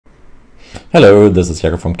Hello, this is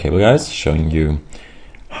Jakob from Cubase showing you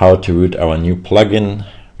how to root our new plugin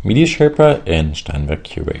MidiShaper in Steinberg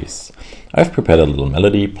Cubase. I've prepared a little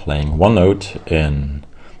melody playing one note in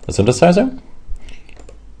the synthesizer.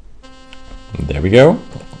 There we go,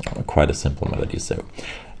 quite a simple melody. So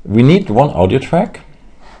we need one audio track,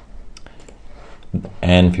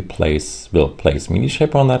 and we'll place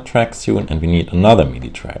MidiShaper on that track soon, and we need another MIDI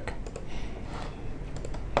track.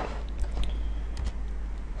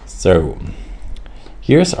 So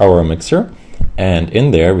here's our mixer, and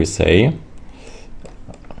in there we say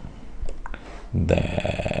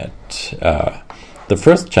that the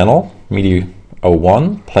first channel, MIDI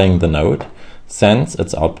 01, playing the note, sends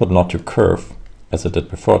its output not to curve, as it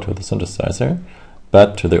did before to the synthesizer,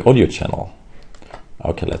 but to the audio channel.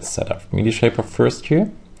 Okay, let's set up MidiShaper first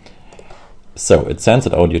here. So it sends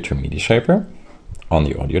its audio to MidiShaper on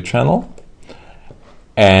the audio channel,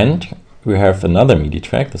 and we have another MIDI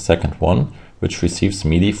track, the second one, which receives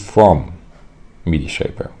MIDI from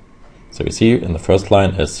MidiShaper. So you see in the first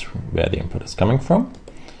line is where the input is coming from,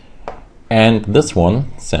 and this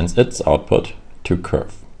one sends its output to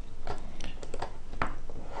curve.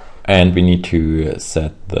 And we need to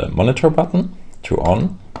set the monitor button to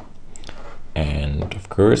on, and of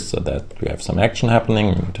course, so that we have some action happening,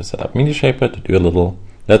 we need to set up MidiShaper to do a little,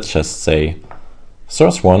 let's just say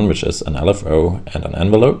source 1, which is an LFO and an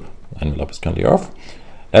envelope. Envelope is currently off.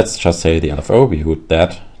 Let's just say the LFO, we route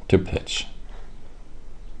that to pitch.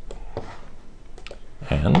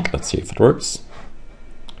 And let's see if it works.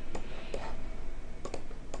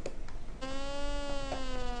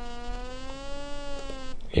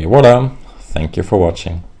 Et voila! Thank you for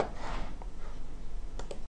watching.